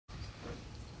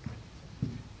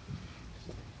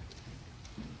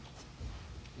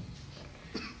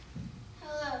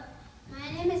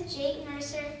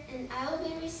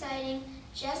fighting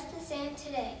just the same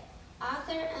today.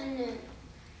 Author unknown.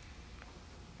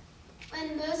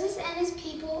 When Moses and his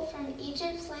people from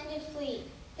Egypt's land did flee,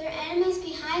 their enemies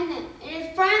behind them, and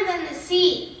in front of them the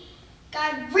sea,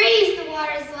 God raised the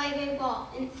waters like a ball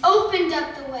and opened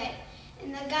up the way.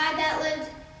 And the God that lived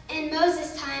in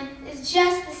Moses' time is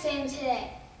just the same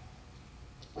today.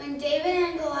 When David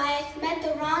and Goliath met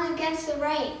the wrong against the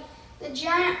right, the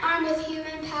giant armed with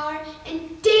human power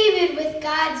and David with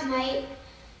God's might,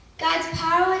 God's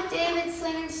power with David's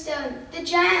sling and stone, the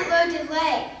giant low did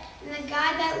lay, and the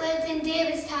God that lived in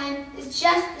David's time is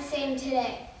just the same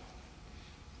today.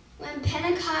 When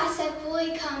Pentecost had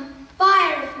fully come,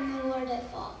 fire from the Lord did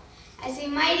fall, as a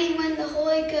mighty wind the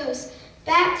Holy Ghost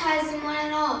baptized them one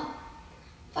and all.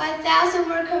 5,000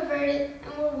 were converted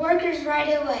and were workers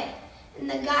right away, and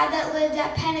the God that lived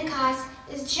at Pentecost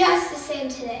is just the same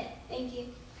today. Thank you.